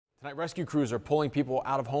Tonight, rescue crews are pulling people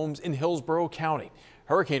out of homes in Hillsborough County.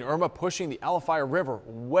 Hurricane Irma pushing the Alafia River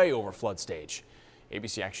way over flood stage.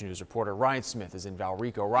 ABC Action News reporter Ryan Smith is in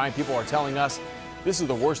Valrico. Ryan, people are telling us this is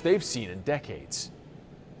the worst they've seen in decades.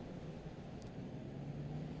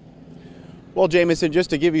 Well, Jameson, just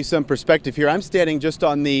to give you some perspective here, I'm standing just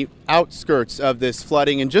on the outskirts of this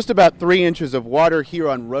flooding and just about 3 inches of water here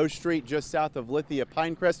on Rose Street, just south of Lithia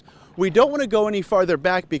Pinecrest. We don't want to go any farther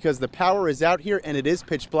back because the power is out here and it is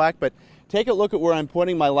pitch black, but take a look at where I'm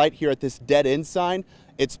pointing my light here at this dead end sign.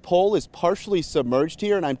 Its pole is partially submerged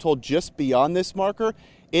here, and I'm told just beyond this marker,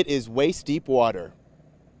 it is waist deep water.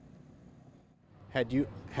 Have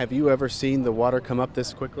you ever seen the water come up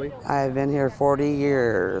this quickly? I've been here 40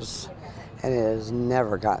 years. And it has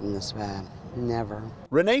never gotten this bad. Never.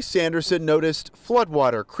 Renee Sanderson noticed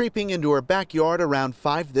floodwater creeping into her backyard around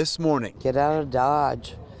 5 this morning. Get out of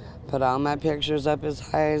Dodge. Put all my pictures up as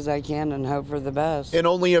high as I can and hope for the best. In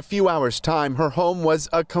only a few hours' time, her home was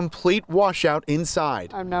a complete washout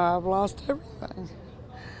inside. I know I've lost everything.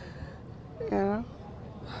 You know?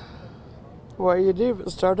 What do you do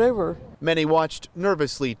but start over? Many watched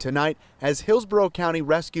nervously tonight as Hillsborough County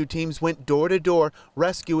rescue teams went door to door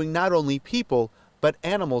rescuing not only people, but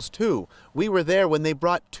animals too. We were there when they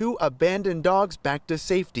brought 2 abandoned dogs back to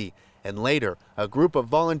safety. And later, a group of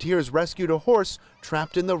volunteers rescued a horse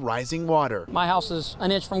trapped in the rising water. My house is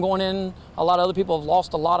an inch from going in. A lot of other people have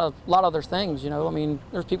lost a lot of their things, you know. I mean,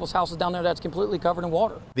 there's people's houses down there that's completely covered in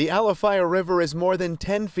water. The Alafia River is more than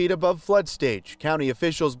 10 feet above flood stage. County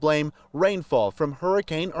officials blame rainfall from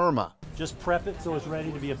Hurricane Irma. Just prep it so it's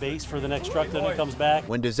ready to be a base for the next truck that it comes back.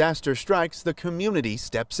 When disaster strikes, the community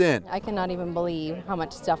steps in. I cannot even believe how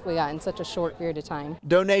much stuff we got in such a short period of time.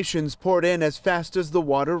 Donations poured in as fast as the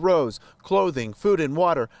water rose. Clothing, food, and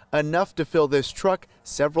water, enough to fill this truck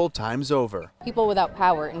several times over. People without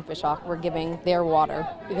power in Fishhawk were giving their water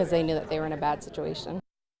because they knew that they were in a bad situation.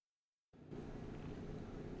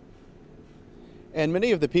 And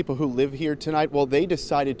many of the people who live here tonight, well, they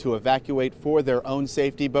decided to evacuate for their own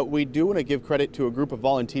safety, but we do want to give credit to a group of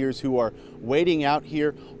volunteers who are waiting out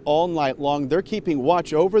here all night long. They're keeping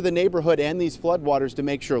watch over the neighborhood and these floodwaters to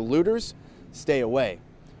make sure looters stay away.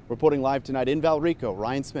 Reporting live tonight in Valrico,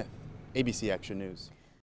 Ryan Smith, ABC Action News.